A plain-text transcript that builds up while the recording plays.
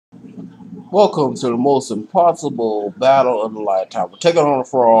Welcome to the most impossible battle of the lifetime. We're taking on a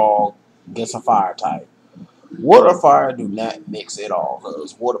frog against a fire type. Water and fire do not mix at all,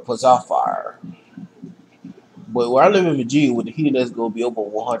 because water puts out fire. But where I live in Virginia, with the heat that's going to be over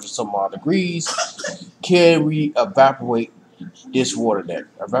 100 some odd degrees, can we evaporate this water deck?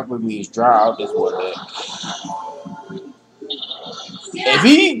 Evaporate means dry out this water deck.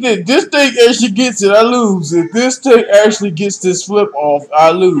 If this thing actually gets it, I lose. If this thing actually gets this flip off,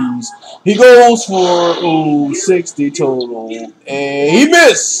 I lose. He goes for 60 total, and he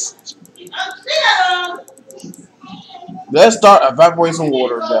missed. Let's start evaporating some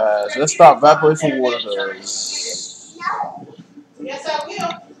water, guys. Let's start evaporating some water, guys. Yes, I will.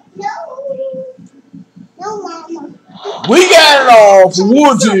 No, Mama. We got it all for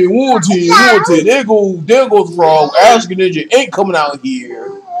one team. There goes wrong. Ashton Ninja ain't coming out here.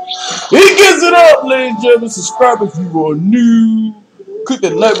 He gets it up, ladies and gentlemen. Subscribe if you are new. Click the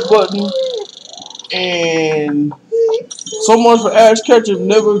like button. And so much for Ash Ketchum.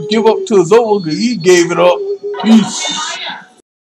 Never give up till it's over because he gave it up. Peace.